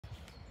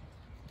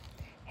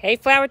Hey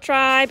Flower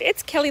Tribe,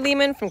 it's Kelly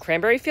Lehman from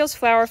Cranbury Fields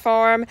Flower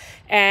Farm,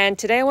 and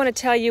today I want to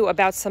tell you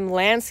about some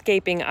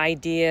landscaping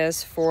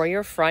ideas for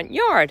your front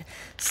yard.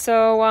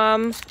 So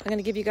I'm going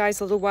to give you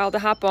guys a little while to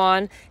hop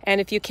on, and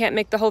if you can't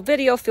make the whole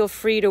video, feel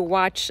free to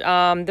watch the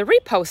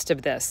repost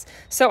of this.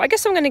 So I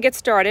guess I'm going to get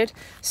started.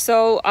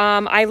 So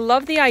I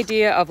love the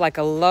idea of like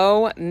a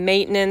low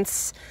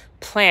maintenance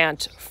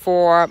plant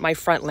for my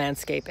front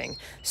landscaping.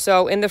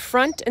 So in the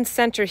front and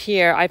center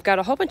here, I've got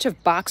a whole bunch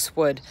of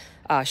boxwood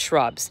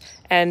shrubs,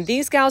 and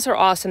these gals are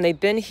awesome. They've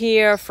been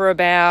here for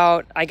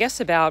about, I guess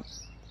about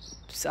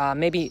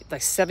maybe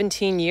like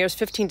 17 years,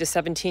 15 to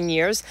 17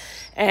 years.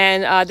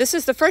 And this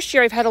is the first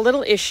year I've had a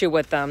little issue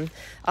with them.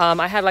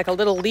 I had like a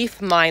little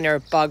leaf miner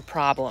bug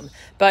problem.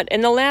 But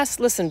in the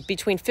last,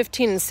 between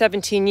 15 and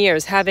 17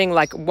 years, having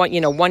like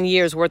 1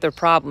 year's worth of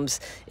problems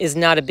is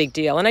not a big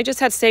deal. And I just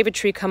had Save a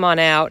Tree come on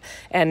out,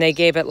 and they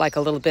gave it like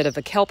a little bit of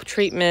a kelp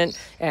treatment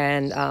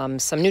and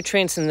some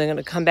nutrients, and they're going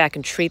to come back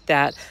and treat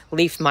that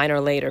leaf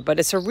miner later. But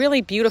it's a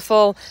really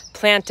beautiful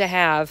plant to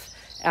have.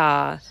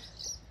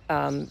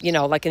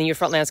 Like in your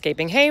front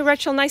landscaping. Hey,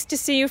 Rachel, nice to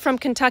see you from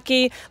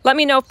Kentucky. Let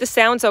me know if the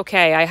sound's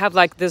okay. I have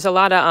there's a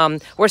lot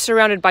of, we're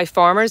surrounded by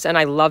farmers and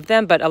I love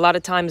them, but a lot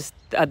of times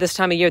this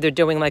time of year, they're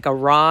doing like a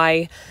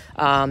rye.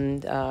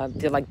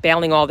 They're like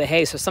baling all the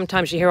hay. So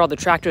sometimes you hear all the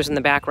tractors in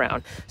the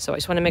background. So I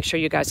just want to make sure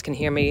you guys can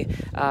hear me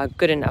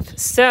good enough.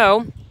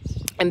 So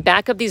in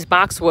back of these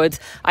boxwoods,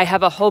 I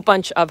have a whole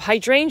bunch of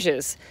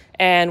hydrangeas.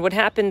 And what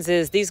happens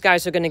is these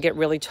guys are going to get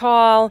really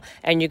tall,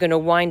 and you're going to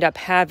wind up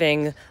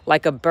having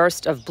like a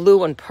burst of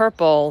blue and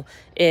purple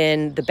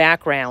in the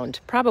background,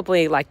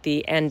 probably like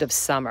the end of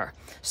summer.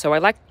 So I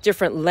like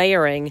different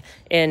layering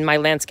in my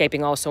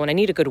landscaping also, and I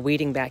need a good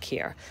weeding back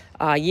here.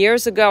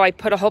 Years ago, I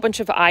put a whole bunch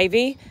of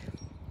ivy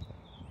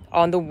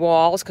on the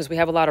walls because we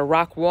have a lot of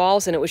rock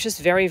walls, and it was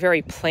just very,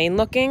 very plain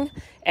looking.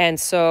 And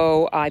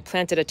so I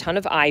planted a ton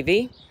of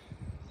ivy.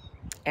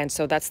 And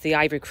so that's the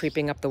ivy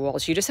creeping up the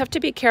walls. You just have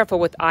to be careful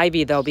with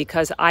ivy, though,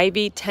 because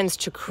ivy tends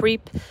to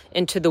creep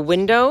into the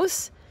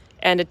windows,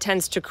 and it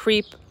tends to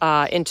creep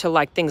into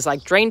like things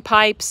like drain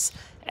pipes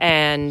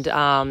and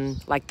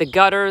like the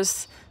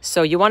gutters.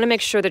 So you want to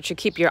make sure that you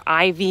keep your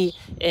ivy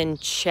in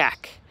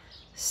check.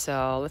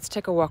 So let's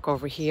take a walk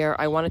over here.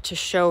 I wanted to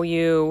show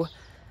you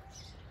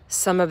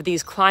some of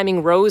these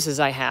climbing roses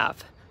I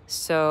have.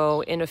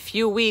 So in a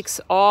few weeks,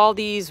 all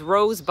these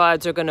rose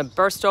buds are going to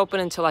burst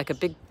open into like a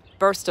big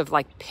burst of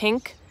like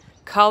pink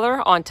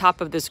color on top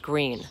of this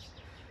green.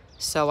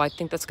 So I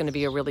think that's going to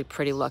be a really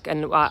pretty look.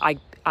 And I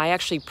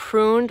actually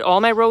pruned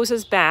all my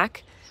roses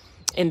back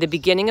in the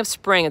beginning of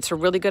spring. It's a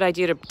really good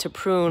idea to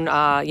prune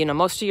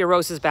most of your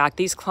roses back.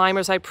 These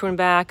climbers I prune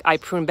back. I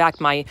prune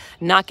back my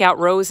knockout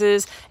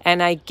roses,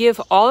 and I give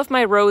all of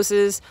my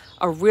roses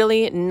a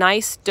really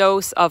nice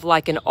dose of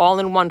like an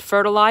all-in-one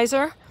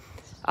fertilizer.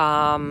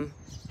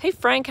 Hey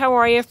Frank, how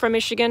are you from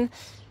Michigan?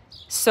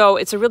 So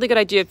it's a really good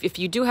idea. If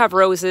you do have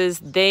roses,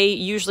 they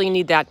usually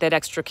need that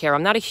extra care.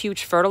 I'm not a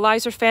huge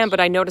fertilizer fan,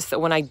 but I noticed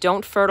that when I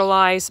don't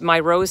fertilize my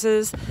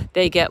roses,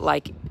 they get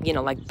like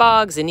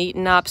bugs and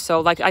eaten up. So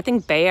like I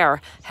think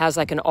Bayer has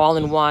like an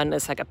all-in-one.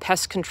 It's like a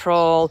pest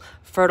control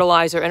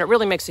fertilizer, and it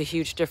really makes a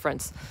huge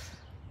difference.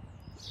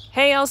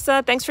 Hey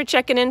Elsa, thanks for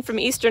checking in from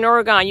Eastern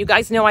Oregon. You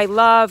guys know I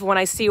love when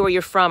I see where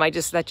you're from. I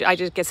just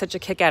get such a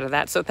kick out of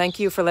that. So thank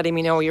you for letting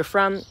me know where you're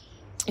from.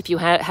 If you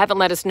haven't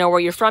let us know where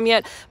you're from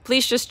yet,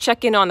 please just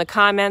check in on the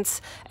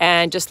comments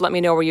and just let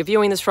me know where you're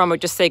viewing this from, or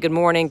just say good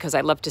morning, because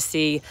I love to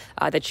see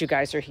that you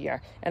guys are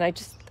here. And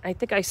I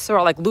think I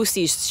saw like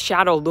Lucy's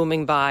shadow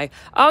looming by.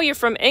 Oh, you're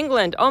from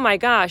England. Oh my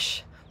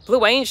gosh.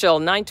 Blue Angel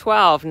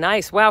 912.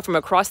 Nice. Wow, from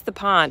across the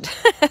pond.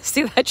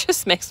 See, that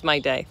just makes my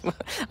day.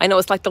 I know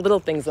it's like the little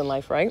things in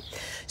life, right?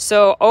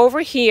 So over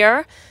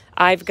here,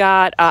 I've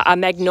got a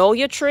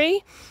magnolia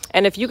tree.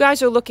 And if you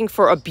guys are looking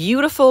for a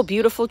beautiful,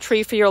 beautiful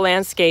tree for your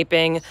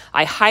landscaping,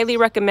 I highly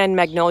recommend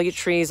magnolia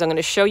trees. I'm going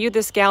to show you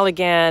this gal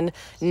again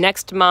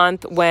next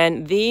month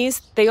when they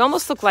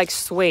almost look like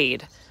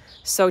suede.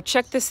 So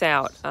check this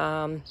out.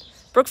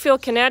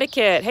 Brookfield,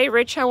 Connecticut. Hey,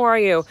 Rich, how are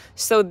you?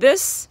 So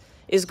this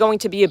is going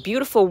to be a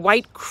beautiful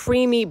white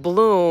creamy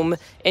bloom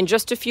in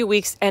just a few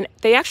weeks. And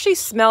they actually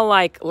smell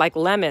like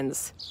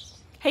lemons.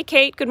 Hey,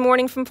 Kate, good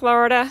morning from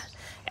Florida.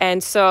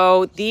 And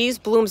so these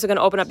blooms are going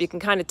to open up. You can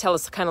kind of tell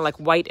it's kind of like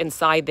white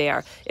inside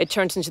there. It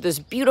turns into this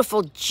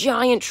beautiful,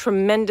 giant,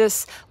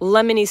 tremendous,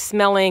 lemony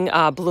smelling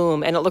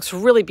bloom. And it looks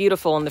really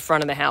beautiful in the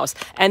front of the house.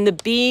 And the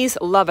bees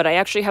love it. I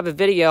actually have a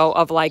video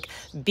of like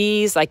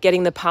bees like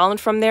getting the pollen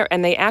from there.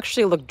 And they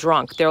actually look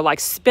drunk. They're like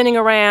spinning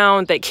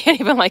around. They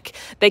can't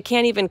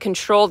even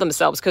control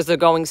themselves because they're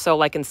going so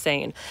like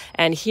insane.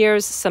 And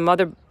here's some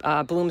other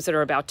blooms that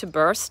are about to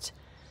burst.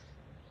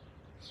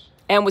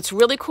 And what's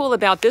really cool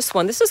about this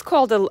one, this is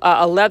called a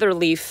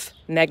leatherleaf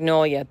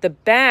magnolia. The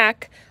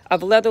back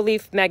of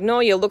leatherleaf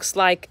magnolia looks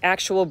like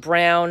actual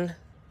brown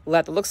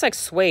leather. It looks like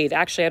suede.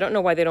 Actually, I don't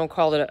know why they don't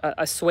call it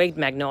a suede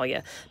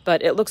magnolia,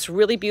 but it looks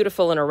really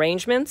beautiful in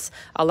arrangements.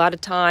 A lot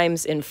of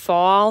times in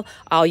fall,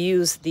 I'll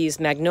use these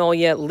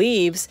magnolia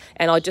leaves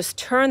and I'll just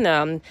turn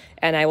them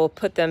and I will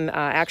put them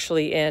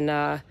actually in,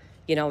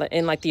 you know,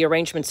 in like the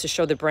arrangements to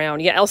show the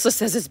brown. Yeah, Elsa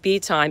says it's bee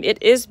time. It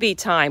is bee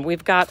time.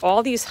 We've got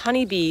all these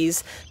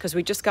honeybees because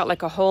we just got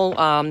like a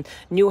whole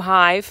new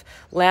hive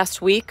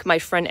last week. My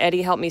friend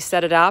Eddie helped me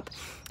set it up.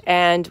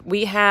 And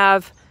we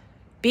have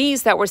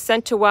bees that were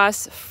sent to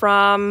us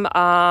from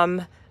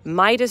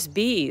Midas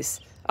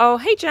Bees. Oh,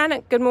 hey,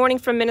 Janet. Good morning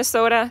from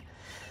Minnesota.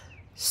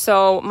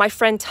 So my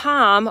friend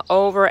Tom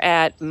over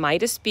at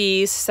Midas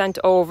Bees sent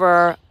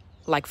over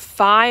like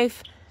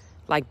 5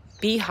 like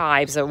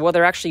beehives, well,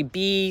 they're actually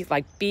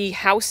bee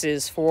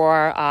houses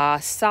for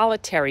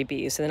solitary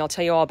bees. And then I'll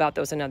tell you all about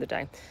those another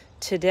day.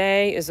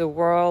 Today is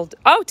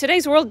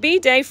today's World Bee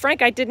Day.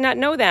 Frank, I did not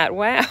know that.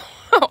 Wow.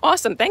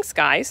 Awesome. Thanks,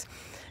 guys.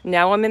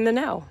 Now I'm in the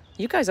know.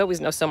 You guys always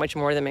know so much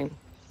more than me.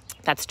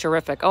 That's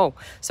terrific. Oh,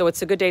 so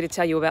it's a good day to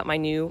tell you about my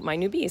new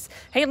bees.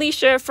 Hey,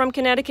 Alicia from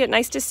Connecticut.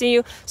 Nice to see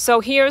you. So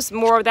here's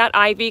more of that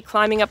ivy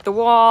climbing up the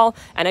wall.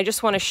 And I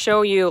just want to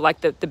show you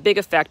like the big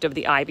effect of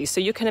the ivy.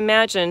 So you can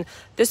imagine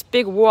this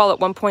big wall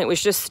at one point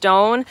was just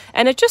stone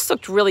and it just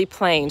looked really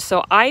plain.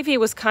 So ivy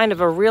was kind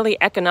of a really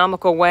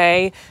economical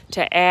way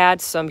to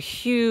add some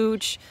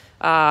huge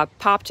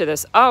pop to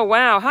this. Oh,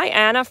 wow. Hi,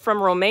 Anna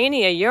from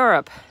Romania,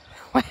 Europe.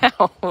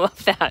 Wow,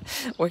 love that.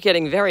 We're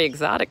getting very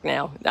exotic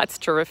now. That's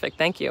terrific.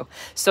 Thank you.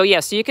 So yeah,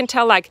 so you can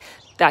tell like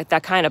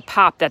that kind of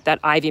pop that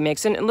ivy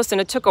makes. And listen,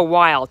 it took a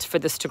while for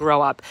this to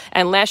grow up.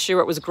 And last year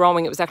it was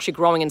growing. It was actually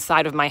growing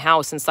inside of my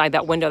house, inside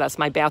that window. That's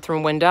my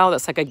bathroom window.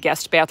 That's like a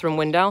guest bathroom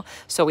window.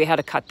 So we had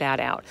to cut that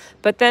out.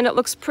 But then it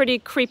looks pretty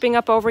creeping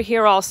up over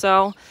here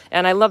also.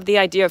 And I love the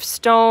idea of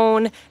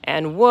stone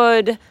and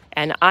wood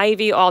and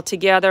ivy all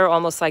together,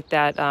 almost like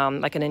that,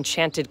 like an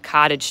enchanted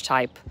cottage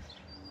type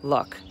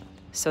look.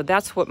 So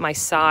that's what my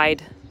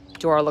side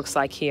door looks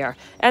like here.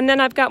 And then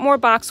I've got more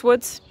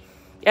boxwoods.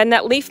 And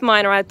that leaf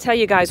miner, I'll tell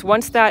you guys,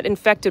 once that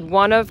infected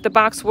one of the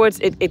boxwoods,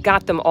 it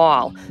got them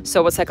all.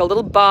 So it's like a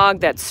little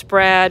bug that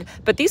spread.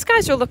 But these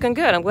guys are looking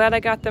good. I'm glad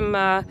I got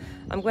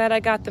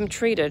them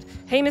treated.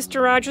 Hey,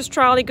 Mr. Rogers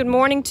Trolley, good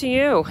morning to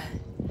you.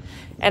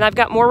 And I've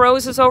got more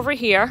roses over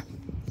here.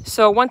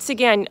 So once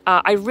again,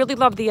 I really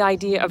love the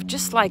idea of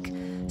just like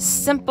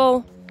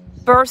simple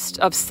burst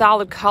of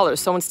solid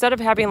colors. So instead of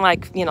having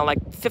like, you know,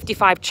 like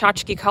 55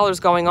 tchotchke colors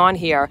going on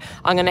here,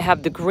 I'm going to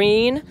have the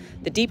green,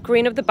 the deep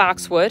green of the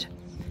boxwood,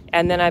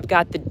 and then I've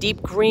got the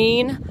deep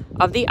green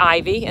of the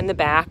ivy in the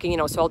back, you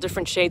know, so all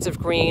different shades of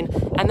green.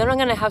 And then I'm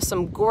going to have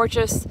some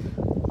gorgeous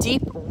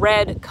deep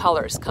red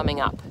colors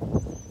coming up.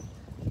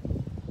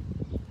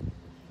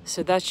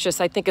 So that's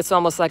just, I think it's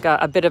almost like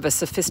a bit of a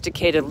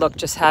sophisticated look,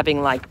 just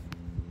having like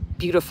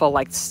beautiful,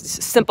 like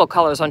simple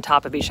colors on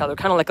top of each other,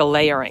 kind of like a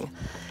layering.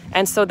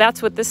 And so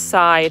that's what this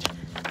side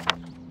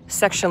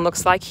section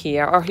looks like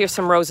here. Or here's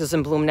some roses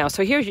in bloom now.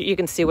 So here you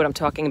can see what I'm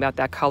talking about,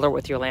 that color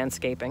with your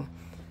landscaping.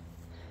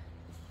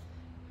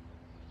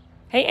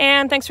 Hey,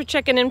 Anne, thanks for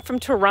checking in from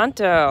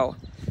Toronto.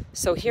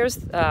 So here's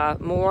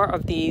more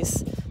of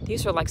these.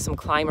 These are like some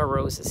climber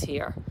roses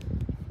here.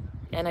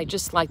 And I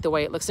just like the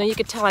way it looks. Now you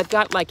can tell I've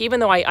got like,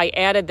 even though I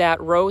added that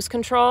rose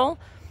control.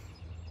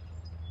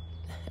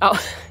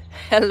 Oh,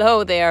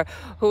 hello there.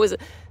 Who is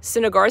it?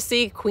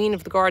 Sinagarsi, Queen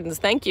of the Gardens,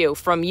 thank you,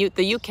 from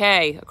the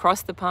UK,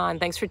 across the pond.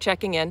 Thanks for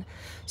checking in.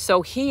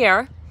 So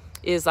here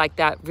is like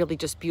that really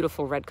just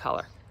beautiful red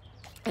color.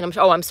 And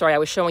I'm sorry, I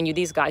was showing you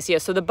these guys. Yeah,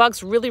 so the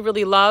bugs really,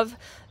 really love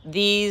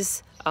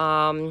these,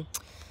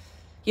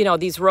 you know,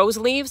 these rose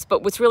leaves.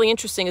 But what's really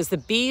interesting is the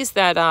bees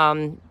that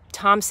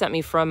Tom sent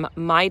me from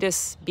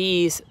Midas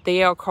Bees,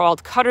 they are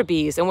called cutter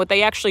bees. And what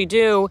they actually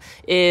do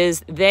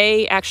is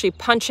they actually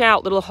punch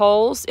out little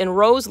holes in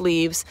rose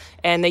leaves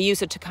and they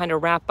use it to kind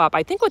of wrap up.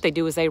 I think what they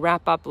do is they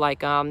wrap up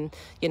like,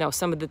 you know,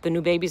 some of the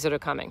new babies that are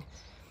coming.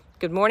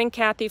 Good morning,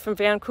 Kathy from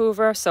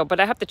Vancouver. So, but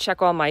I have to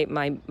check all my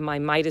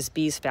Midas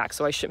Bees facts,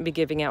 so I shouldn't be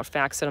giving out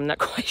facts that I'm not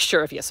quite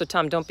sure of yet. So,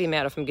 Tom, don't be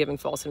mad if I'm giving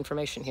false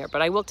information here,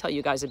 but I will tell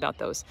you guys about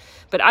those.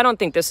 But I don't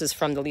think this is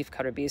from the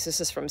leafcutter bees. This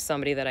is from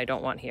somebody that I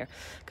don't want here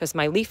because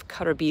my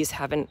leafcutter bees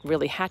haven't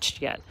really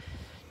hatched yet.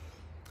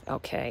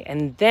 Okay,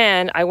 and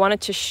then I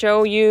wanted to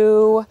show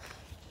you,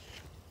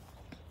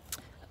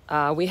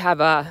 we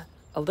have a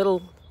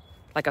little,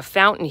 like a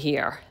fountain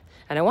here.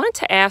 And I wanted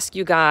to ask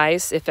you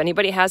guys if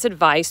anybody has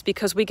advice,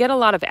 because we get a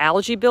lot of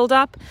algae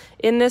buildup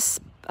in this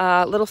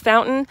little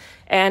fountain.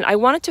 And I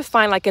wanted to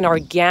find like an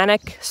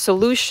organic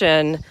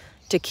solution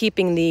to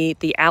keeping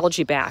the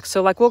algae back.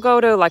 So like we'll go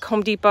to like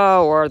Home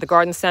Depot or the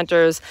garden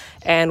centers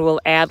and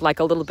we'll add like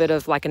a little bit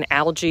of like an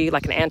algae,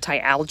 like an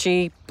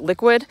anti-algae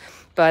liquid.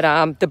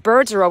 But the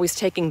birds are always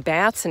taking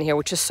baths in here,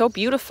 which is so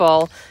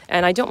beautiful.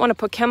 And I don't want to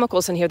put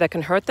chemicals in here that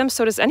can hurt them.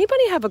 So does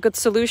anybody have a good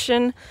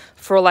solution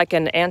for like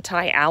an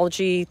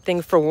anti-algae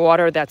thing for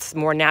water that's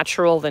more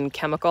natural than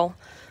chemical?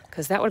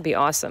 Because that would be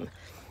awesome.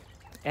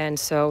 And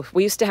so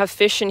we used to have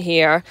fish in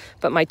here,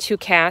 but my 2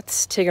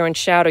 cats, Tigger and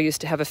Shadow,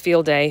 used to have a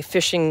field day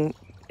fishing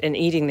and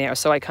eating there.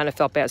 So I kind of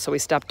felt bad. So we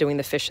stopped doing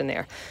the fish in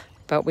there.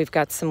 But we've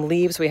got some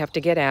leaves we have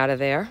to get out of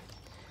there.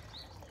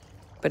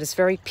 But it's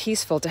very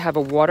peaceful to have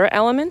a water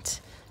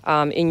element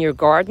in your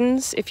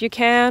gardens if you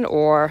can,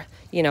 or,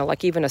 you know,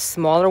 like even a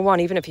smaller one,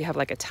 even if you have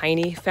like a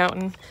tiny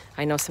fountain.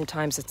 I know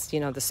sometimes it's, you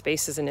know, the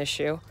space is an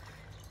issue.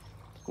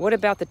 What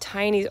about the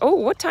tiny, oh,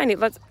 what tiny,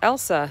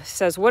 Elsa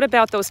says, what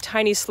about those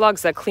tiny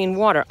slugs that clean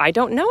water? I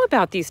don't know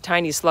about these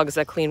tiny slugs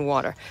that clean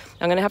water.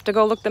 I'm gonna have to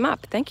go look them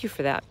up. Thank you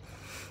for that.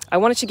 I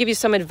wanted to give you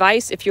some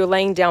advice if you're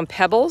laying down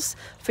pebbles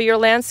for your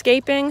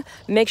landscaping.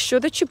 Make sure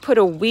that you put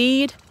a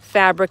weed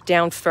fabric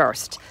down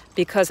first,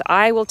 because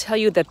I will tell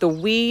you that the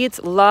weeds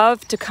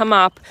love to come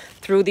up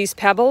through these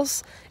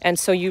pebbles. And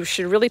so you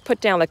should really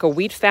put down like a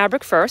weed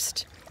fabric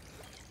first.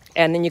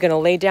 And then you're going to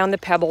lay down the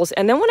pebbles.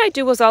 And then what I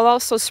do is I'll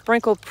also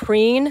sprinkle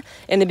preen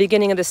in the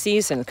beginning of the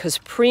season, because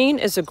preen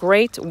is a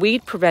great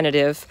weed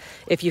preventative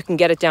if you can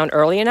get it down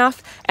early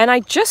enough. And I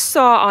just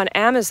saw on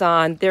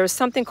Amazon there's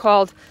something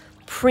called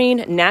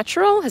Preen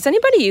Natural. Has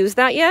anybody used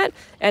that yet?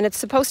 And it's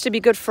supposed to be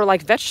good for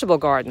like vegetable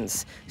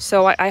gardens.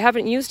 So I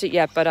haven't used it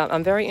yet, but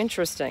I'm very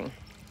interesting.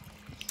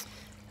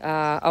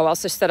 Oh,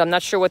 Elsa said, I'm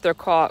not sure what they're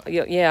called.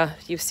 Yeah,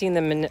 you've seen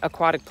them in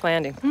aquatic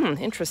planting.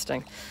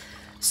 Interesting.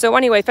 So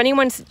anyway, if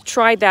anyone's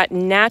tried that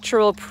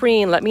natural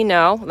preen, let me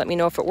know. Let me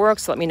know if it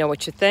works. Let me know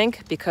what you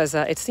think, because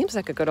it seems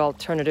like a good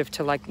alternative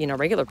to like, you know,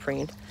 regular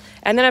preen.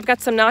 And then I've got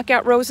some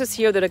knockout roses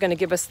here that are going to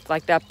give us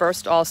like that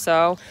burst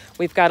also.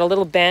 We've got a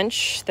little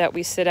bench that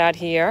we sit at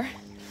here.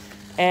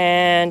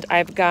 And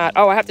I've got,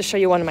 oh, I have to show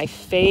you one of my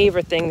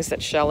favorite things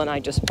that Shell and I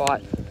just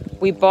bought.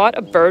 We bought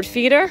a bird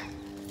feeder.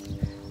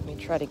 Let me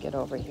try to get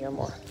over here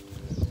more.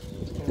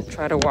 I'm going to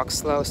try to walk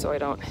slow so I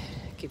don't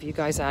give you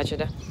guys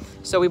agita.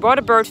 So we bought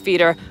a bird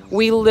feeder.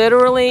 We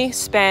literally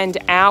spend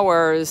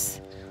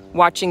hours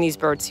watching these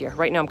birds here.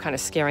 Right now I'm kind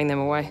of scaring them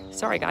away.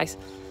 Sorry, guys.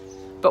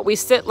 But we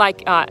sit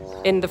like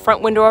in the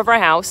front window of our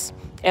house,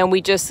 and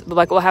we just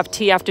like, we'll have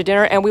tea after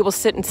dinner, and we will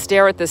sit and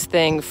stare at this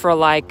thing for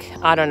like,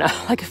 I don't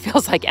know, like it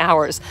feels like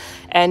hours.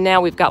 And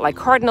now we've got like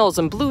cardinals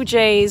and blue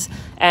jays,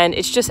 and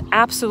it's just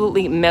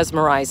absolutely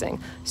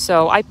mesmerizing.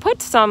 So I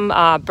put some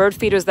bird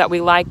feeders that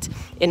we liked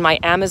in my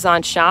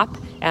Amazon shop,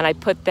 and I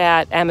put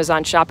that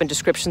Amazon shop in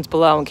descriptions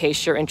below in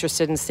case you're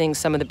interested in seeing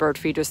some of the bird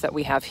feeders that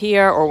we have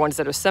here or ones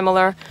that are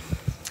similar.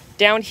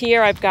 Down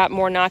here, I've got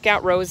more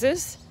knockout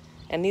roses,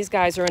 and these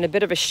guys are in a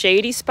bit of a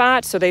shady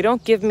spot, so they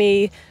don't give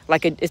me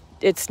like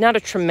it's not a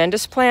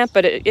tremendous plant,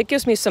 but it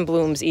gives me some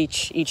blooms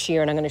each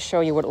year, and I'm going to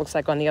show you what it looks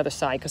like on the other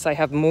side, because I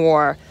have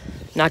more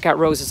knockout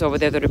roses over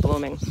there that are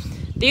blooming.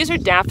 These are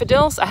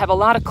daffodils. I have a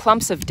lot of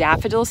clumps of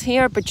daffodils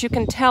here, but you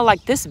can tell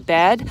like this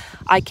bed,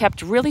 I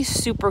kept really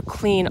super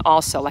clean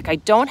also. Like I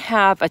don't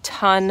have a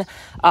ton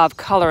of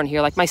color in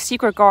here. Like my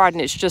secret garden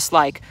is just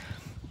like,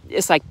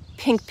 it's like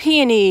pink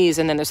peonies,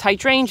 and then there's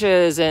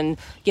hydrangeas, and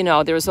you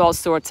know, there's all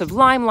sorts of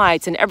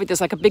limelights and everything.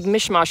 There's like a big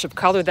mishmash of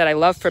color that I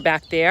love for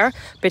back there.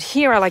 But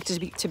here I like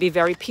to be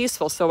very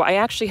peaceful. So I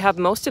actually have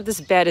most of this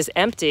bed is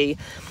empty,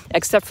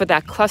 except for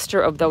that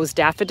cluster of those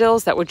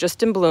daffodils that were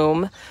just in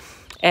bloom.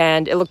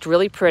 And it looked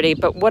really pretty.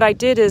 But what I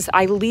did is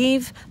I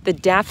leave the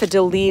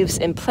daffodil leaves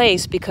in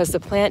place because the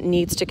plant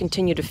needs to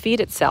continue to feed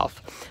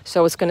itself.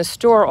 So it's going to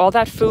store all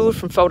that food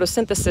from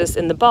photosynthesis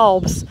in the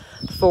bulbs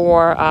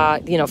for,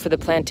 you know, for the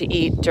plant to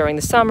eat during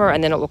the summer,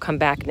 and then it will come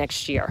back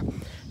next year.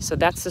 So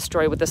that's the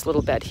story with this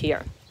little bed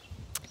here.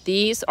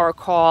 These are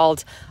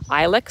called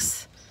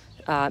ilex,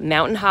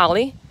 mountain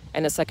holly,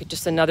 and it's like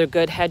just another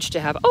good hedge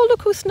to have. Oh,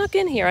 look who snuck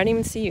in here. I didn't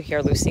even see you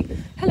here, Lucy.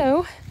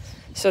 Hello.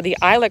 So the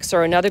ilex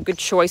are another good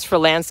choice for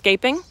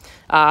landscaping.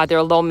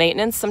 They're low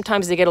maintenance.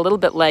 Sometimes they get a little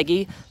bit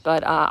leggy,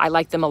 but I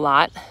like them a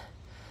lot.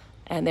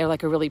 And they're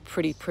like a really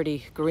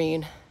pretty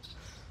green.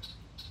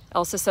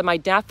 Elsa said, my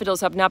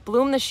daffodils have not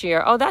bloomed this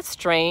year. Oh, that's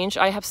strange.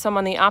 I have some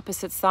on the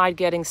opposite side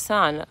getting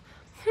sun.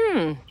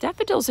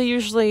 Daffodils are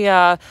usually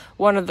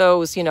one of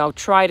those, you know,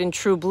 tried and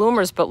true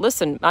bloomers. But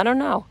listen, I don't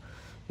know.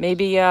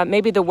 Maybe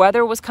the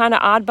weather was kind of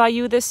odd by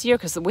you this year,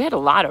 because we had a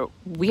lot of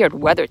weird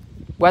weather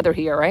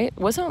here, right?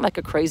 Wasn't it like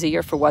a crazy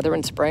year for weather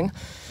in spring?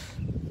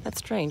 That's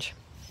strange.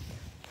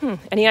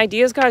 Any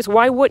ideas, guys?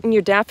 Why wouldn't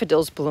your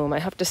daffodils bloom? I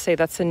have to say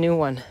that's a new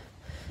one.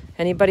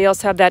 Anybody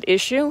else have that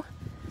issue?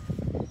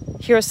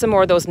 Here are some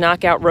more of those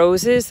knockout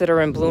roses that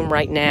are in bloom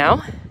right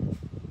now.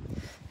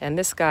 And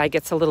this guy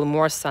gets a little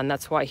more sun.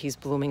 That's why he's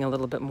blooming a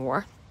little bit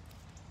more.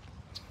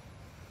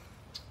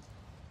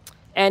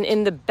 And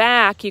in the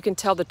back, you can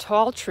tell the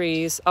tall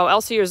trees. Oh,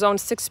 Elsie, you're zone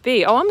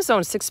 6B. Oh, I'm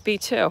zone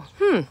 6B too.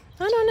 I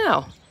don't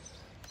know.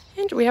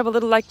 And we have a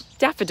little like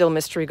daffodil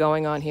mystery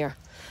going on here.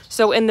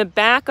 So in the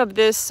back of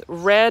this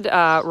red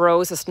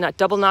rose, this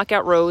double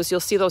knockout rose, you'll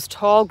see those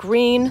tall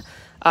green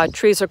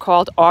trees are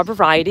called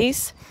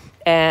arborvitaes.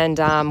 And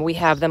we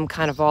have them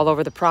kind of all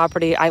over the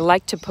property. I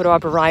like to put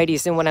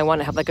arborvitaes in when I want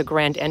to have like a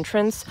grand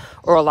entrance,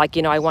 or like,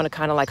 you know, I want to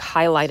kind of like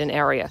highlight an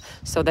area.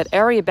 So that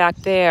area back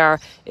there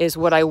is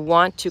what I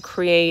want to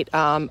create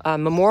a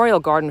memorial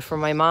garden for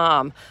my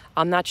mom.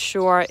 I'm not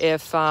sure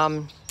if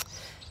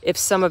if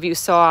some of you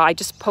saw, I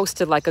just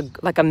posted like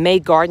a May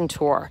garden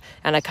tour,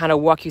 and I kind of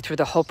walk you through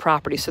the whole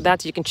property. So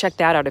that's, you can check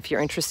that out if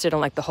you're interested in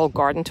like the whole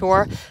garden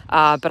tour.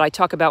 But I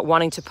talk about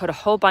wanting to put a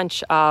whole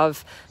bunch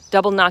of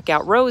double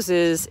knockout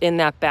roses in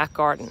that back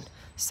garden.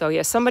 So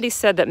yeah, somebody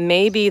said that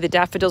maybe the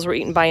daffodils were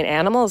eaten by an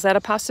animal. Is that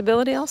a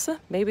possibility,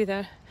 Elsa? Maybe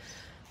that.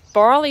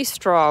 Barley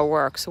straw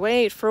works.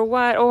 Wait, for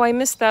what? Oh, I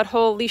missed that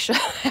whole, Alicia.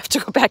 I have to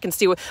go back and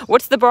see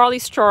what's the barley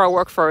straw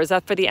work for? Is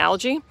that for the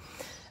algae?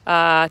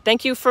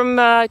 Thank you from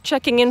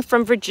checking in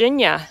from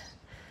Virginia.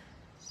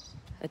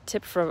 A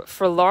tip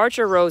for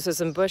larger roses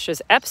and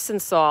bushes, Epsom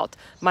salt.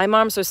 My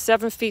mom's are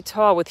 7 feet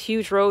tall with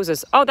huge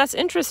roses. Oh, that's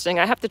interesting.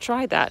 I have to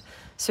try that.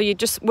 So you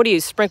just, what do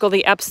you, sprinkle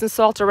the Epsom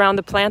salt around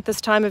the plant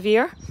this time of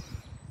year?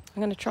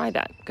 I'm going to try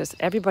that because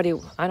everybody,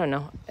 I don't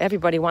know,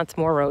 everybody wants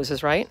more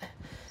roses, right?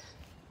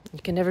 You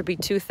can never be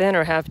too thin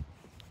or have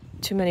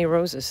too many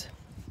roses.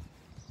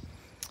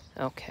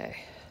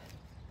 Okay.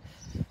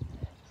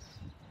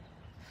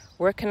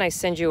 Where can I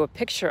send you a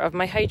picture of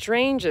my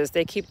hydrangeas?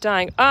 They keep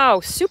dying.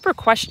 Oh, super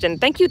question.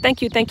 Thank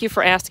you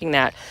for asking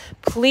that.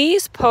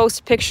 Please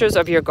post pictures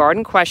of your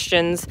garden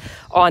questions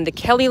on the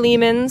Kelly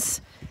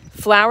Lehman's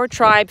Flower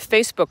Tribe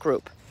Facebook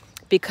group,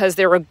 because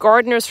there are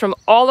gardeners from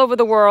all over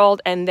the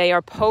world, and they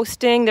are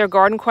posting their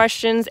garden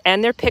questions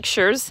and their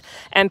pictures,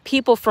 and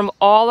people from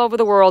all over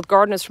the world,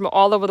 gardeners from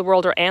all over the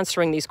world, are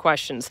answering these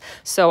questions.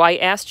 So I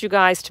asked you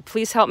guys to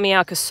please help me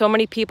out, because so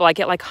many people, I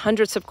get like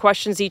hundreds of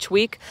questions each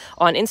week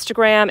on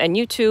Instagram and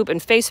YouTube and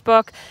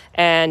Facebook,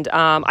 and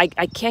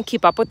I can't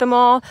keep up with them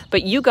all,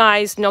 but you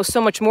guys know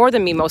so much more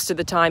than me most of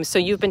the time, so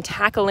you've been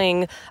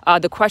tackling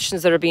the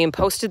questions that are being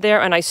posted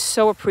there, and I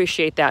so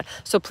appreciate that.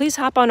 So please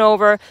hop on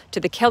over to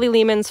the Kelly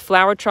Lehman's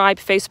Flower Tribe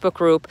Facebook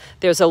group.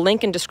 There's a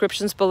link in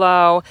descriptions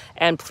below,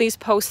 and please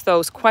post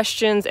those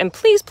questions, and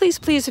please,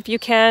 if you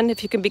can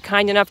be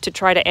kind enough to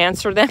try to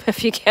answer them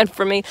if you can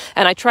for me.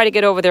 And I try to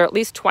get over there at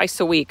least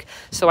twice a week.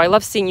 So I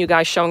love seeing you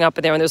guys showing up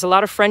there, and there's a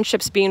lot of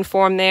friendships being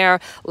formed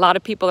there. A lot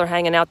of people are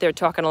hanging out there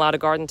talking a lot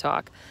of garden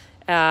talk.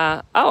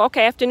 Oh,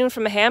 okay, afternoon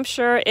from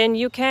Hampshire in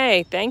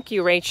UK. Thank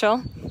you,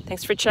 Rachel.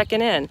 Thanks for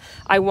checking in.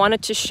 I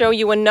wanted to show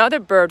you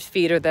another bird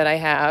feeder that I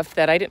have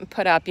that I didn't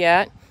put up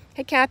yet.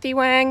 Hey, Kathy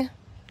Wang.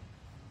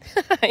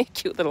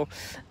 cute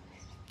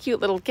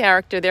little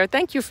character there.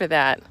 Thank you for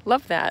that.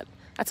 Love that.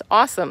 That's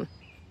awesome.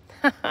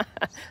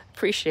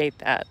 Appreciate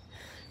that.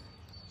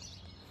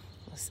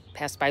 Let's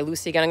pass by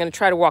Lucy again. I'm going to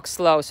try to walk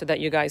slow so that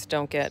you guys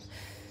don't get,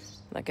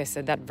 like I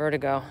said, that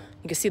vertigo.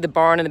 You can see the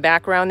barn in the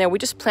background there. We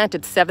just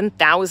planted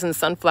 7,000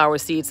 sunflower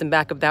seeds in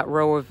back of that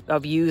row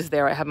of yews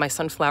there. I have my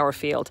sunflower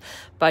field.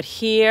 But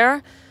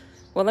here,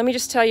 well, let me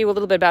just tell you a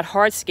little bit about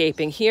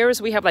hardscaping.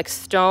 Here's, we have like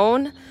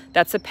stone,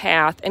 that's a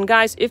path. And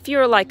guys, if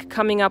you're like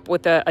coming up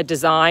with a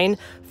design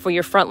for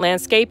your front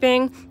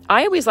landscaping,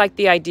 I always like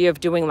the idea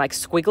of doing like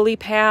squiggly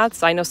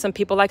paths. I know some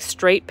people like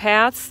straight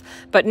paths,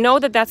 but know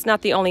that that's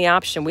not the only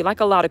option. We like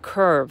a lot of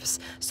curves.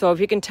 So if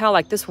you can tell,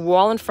 like this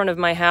wall in front of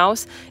my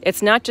house,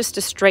 it's not just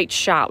a straight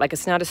shot, like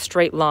it's not a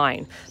straight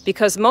line,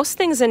 because most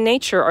things in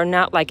nature are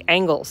not like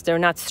angles. They're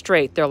not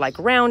straight. They're like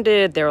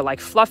rounded, they're like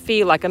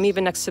fluffy. Like I'm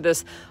even next to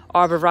this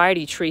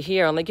arborvitae tree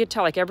here, and like you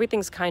tell, like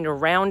everything's kind of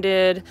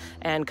rounded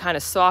and kind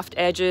of soft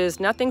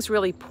edges. Nothing's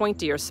really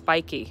pointy or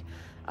spiky.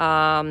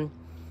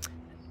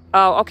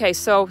 Oh, okay,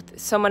 so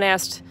someone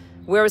asked,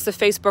 where is the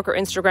Facebook or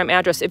Instagram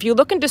address? If you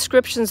look in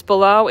descriptions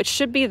below, it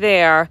should be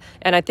there,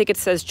 and I think it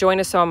says join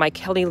us on my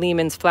Kelly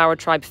Lehman's Flower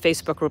Tribe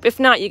Facebook group. If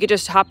not, you could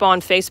just hop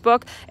on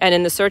Facebook, and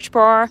in the search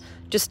bar,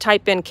 just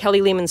type in Kelly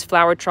Lehman's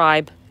Flower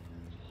Tribe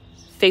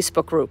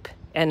Facebook group,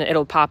 and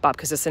it'll pop up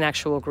because it's an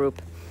actual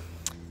group.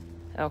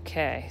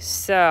 Okay,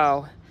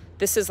 so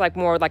this is like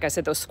more, like I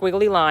said, those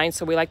squiggly lines.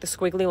 So we like the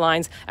squiggly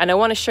lines. And I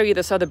want to show you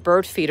this other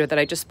bird feeder that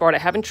I just bought. I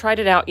haven't tried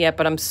it out yet,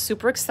 but I'm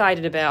super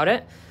excited about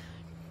it.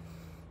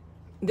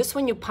 This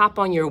one you pop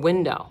on your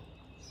window.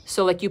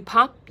 So like you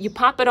pop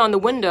it on the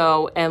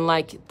window, and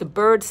like the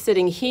bird's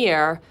sitting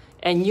here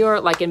and you're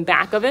like in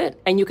back of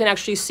it, and you can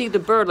actually see the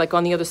bird like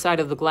on the other side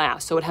of the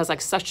glass. So it has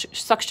like such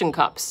suction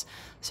cups.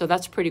 So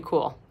that's pretty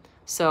cool.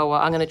 So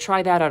I'm going to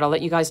try that out. I'll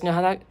let you guys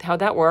know how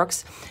that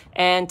works.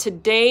 And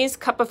today's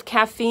cup of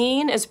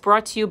caffeine is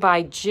brought to you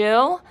by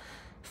Jill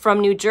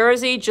from New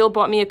Jersey. Jill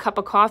bought me a cup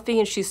of coffee,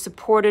 and she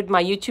supported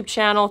my YouTube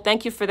channel.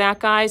 Thank you for that,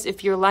 guys.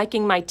 If you're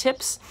liking my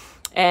tips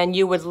and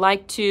you would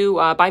like to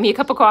buy me a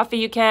cup of coffee,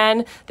 you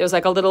can. There's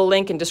like a little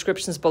link in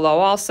descriptions below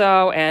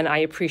also, and I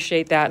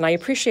appreciate that. And I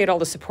appreciate all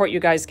the support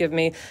you guys give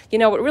me. You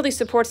know, it really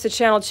supports the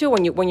channel too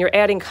when you're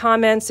adding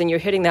comments and you're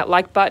hitting that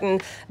like button.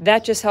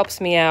 That just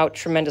helps me out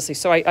tremendously.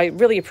 So I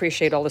really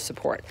appreciate all the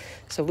support.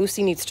 So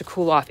Lucy needs to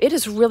cool off. It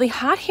is really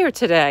hot here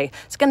today.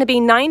 It's going to be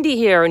 90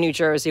 here in New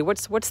Jersey.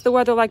 What's the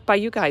weather like by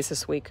you guys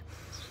this week?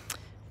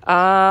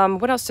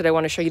 What else did I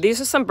want to show you?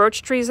 These are some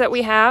birch trees that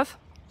we have.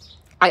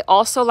 I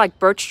also like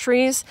birch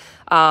trees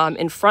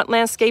in front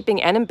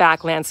landscaping and in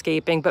back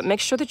landscaping, but make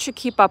sure that you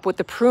keep up with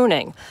the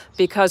pruning,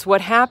 because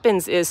what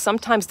happens is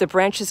sometimes the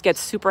branches get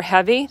super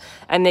heavy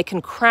and they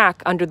can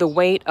crack under the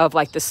weight of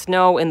like the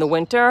snow in the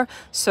winter.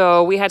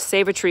 So we had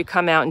Save a Tree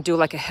come out and do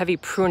like a heavy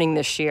pruning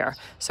this year.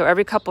 So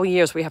every couple of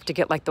years we have to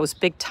get like those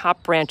big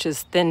top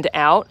branches thinned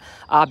out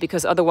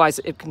because otherwise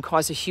it can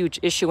cause a huge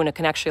issue and it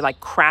can actually like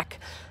crack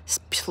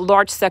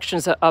large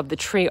sections of the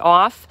tree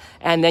off,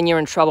 and then you're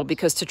in trouble,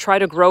 because to try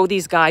to grow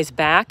these guys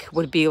back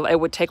it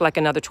would take like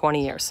another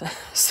 20 years.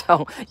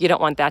 So you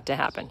don't want that to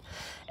happen.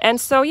 And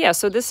so yeah,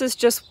 so this is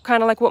just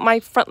kind of like what my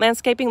front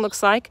landscaping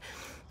looks like.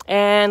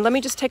 And let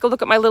me just take a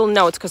look at my little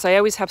notes, because I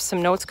always have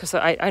some notes, because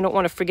I don't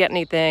want to forget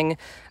anything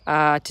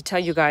to tell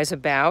you guys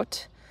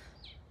about.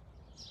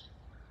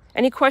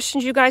 Any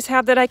questions you guys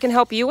have that I can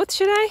help you with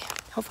today?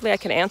 Hopefully I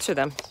can answer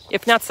them.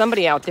 If not,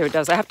 somebody out there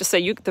does. I have to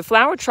say, the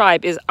Flower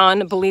Tribe is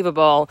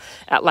unbelievable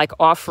at like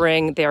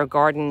offering their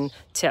garden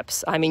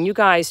tips. I mean, you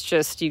guys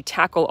you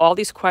tackle all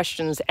these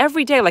questions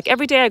every day. Like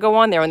every day I go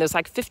on there and there's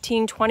like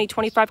 15, 20,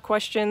 25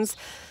 questions.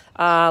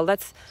 So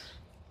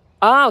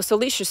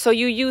Alicia,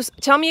 so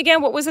tell me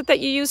again, what was it that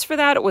you used for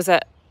that? Was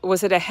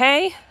it a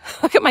hay?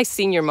 Look at my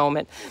senior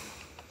moment.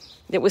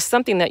 It was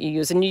something that you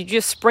use, and you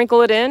just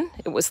sprinkle it in.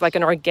 It was like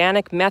an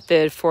organic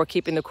method for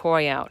keeping the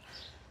koi out.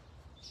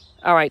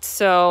 All right,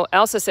 so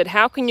Elsa said,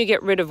 how can you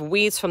get rid of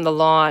weeds from the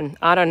lawn?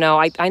 I don't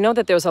know. I know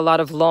that there's a lot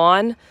of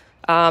lawn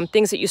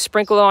things that you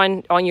sprinkle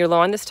on your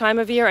lawn this time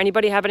of year.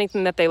 Anybody have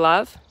anything that they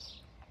love?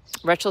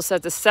 Rachel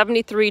says it's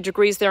 73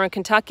 degrees there in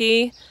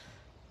Kentucky.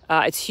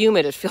 It's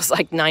humid. It feels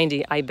like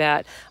 90, I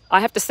bet. I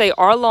have to say,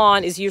 our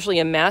lawn is usually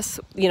a mess.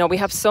 You know, we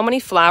have so many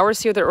flowers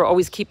here that we're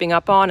always keeping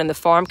up on, and the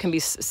farm can be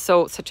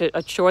such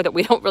a chore that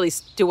we don't really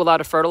do a lot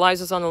of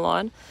fertilizers on the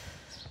lawn.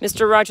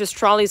 Mr. Rogers'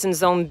 trolley's in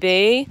Zone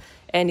B,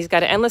 and he's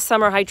got an endless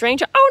summer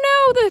hydrangea.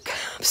 Oh no,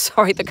 I'm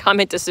sorry, the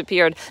comment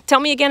disappeared.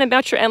 Tell me again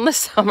about your endless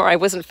summer. I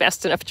wasn't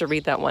fast enough to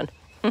read that one.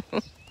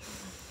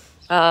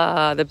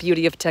 The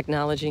beauty of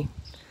technology.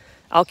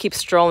 I'll keep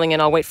strolling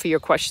and I'll wait for your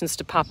questions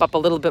to pop up a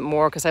little bit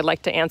more, because I'd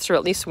like to answer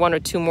at least one or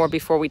two more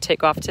before we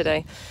take off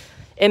today.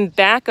 In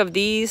back of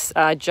these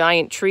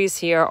giant trees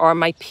here are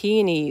my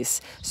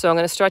peonies. So I'm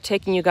going to start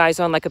taking you guys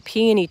on like a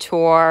peony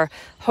tour,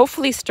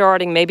 hopefully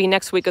starting maybe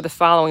next week or the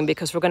following,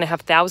 because we're going to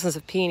have thousands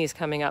of peonies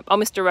coming up. Oh,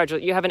 Mr. Roger,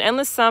 you have an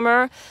endless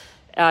summer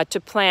to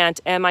plant.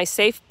 Am I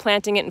safe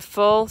planting it in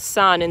full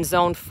sun in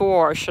Zone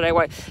 4? Should I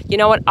wait? You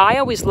know what? I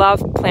always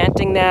love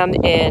planting them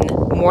in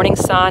morning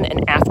sun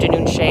and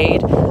afternoon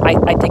shade.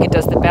 I think it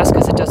does the best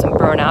because it doesn't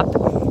burn up.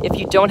 If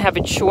you don't have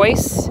a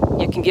choice,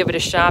 you can give it a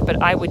shot,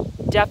 but I would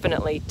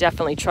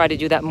definitely try to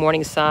do that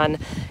morning sun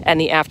and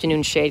the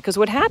afternoon shade, because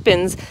what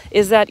happens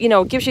is that, you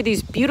know, it gives you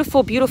these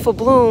beautiful, beautiful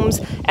blooms,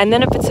 and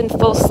then if it's in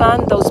full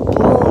sun, those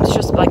blooms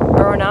just like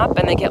burn up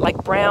and they get like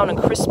brown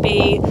and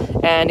crispy,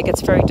 and it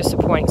gets very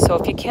disappointing. So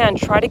if you can,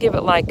 try to give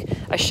it like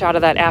a shot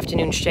of that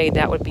afternoon shade.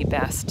 That would be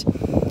best.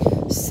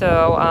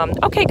 So,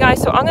 okay,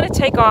 guys, so I'm going to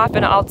take off,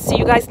 and I'll see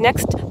you guys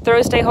next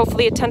Thursday,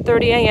 hopefully at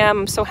 10:30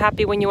 a.m. I'm so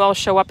happy when you all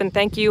show up, and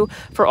thank you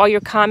for all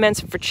your comments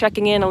and for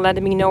checking in and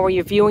letting me know where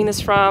you're viewing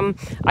this from.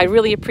 I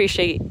really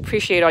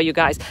appreciate all you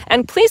guys.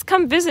 And please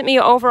come visit me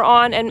over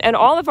on, and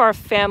all of our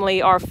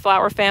family, our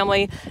flower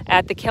family,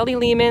 at the Kelly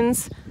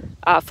Lehman's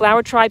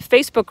Flower Tribe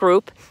Facebook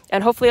group,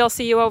 and hopefully I'll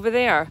see you over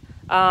there.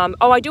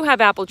 Oh, I do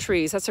have apple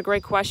trees. That's a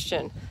great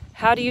question.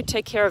 How do you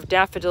take care of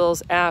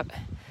daffodils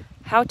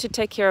How to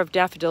take care of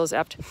daffodils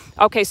after...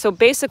 Okay, so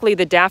basically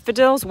the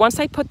daffodils, once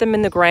I put them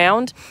in the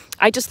ground,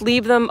 I just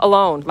leave them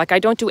alone. Like I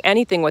don't do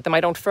anything with them.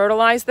 I don't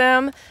fertilize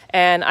them,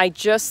 and I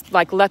just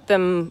like let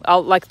them...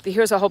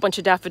 here's a whole bunch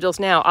of daffodils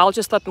now. I'll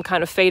just let them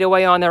kind of fade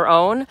away on their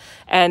own,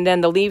 and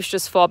then the leaves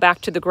just fall back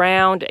to the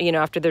ground, you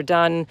know, after they're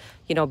done,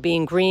 you know,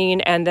 being green,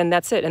 and then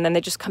that's it. And then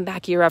they just come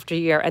back year after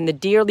year. And the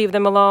deer leave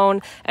them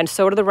alone, and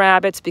so do the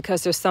rabbits,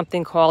 because there's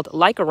something called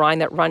lycorine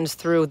that runs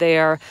through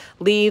their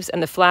leaves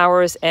and the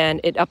flowers,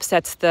 and it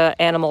upsets the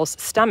animals'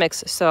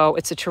 stomachs. So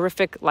it's a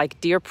terrific,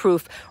 like,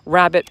 deer-proof,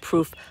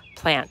 rabbit-proof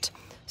plant.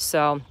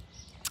 So,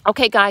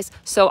 okay, guys.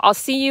 So I'll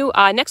see you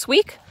next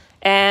week,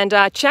 and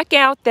check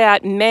out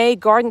that May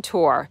garden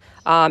tour.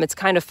 It's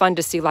kind of fun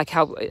to see like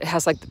how it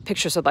has like the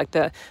pictures of like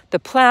the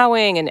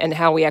plowing and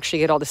how we actually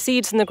get all the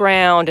seeds in the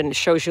ground, and it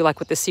shows you like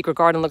what the secret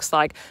garden looks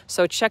like.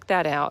 So check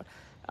that out.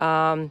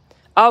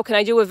 Oh, can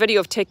I do a video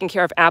of taking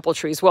care of apple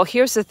trees? Well,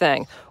 here's the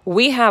thing.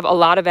 We have a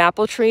lot of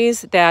apple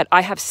trees that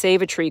I have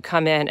Save a Tree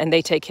come in and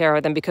they take care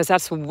of them, because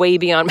that's way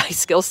beyond my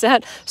skill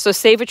set. So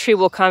Save a Tree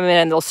will come in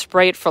and they'll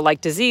spray it for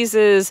like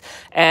diseases,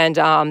 and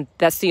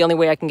that's the only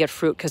way I can get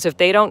fruit, because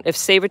if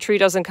Save a Tree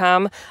doesn't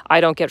come, I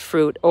don't get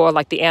fruit, or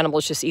like the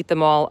animals just eat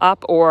them all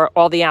up, or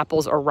all the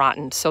apples are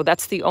rotten. So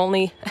that's the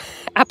only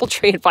apple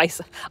tree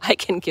advice I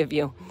can give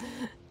you.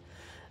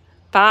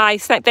 Bye.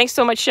 Thanks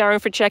so much, Sharon,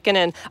 for checking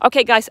in.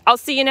 Okay, guys, I'll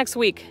see you next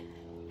week.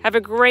 Have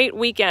a great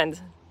weekend.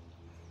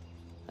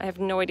 I have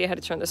no idea how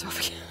to turn this off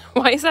again.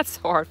 Why is that so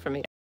hard for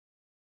me?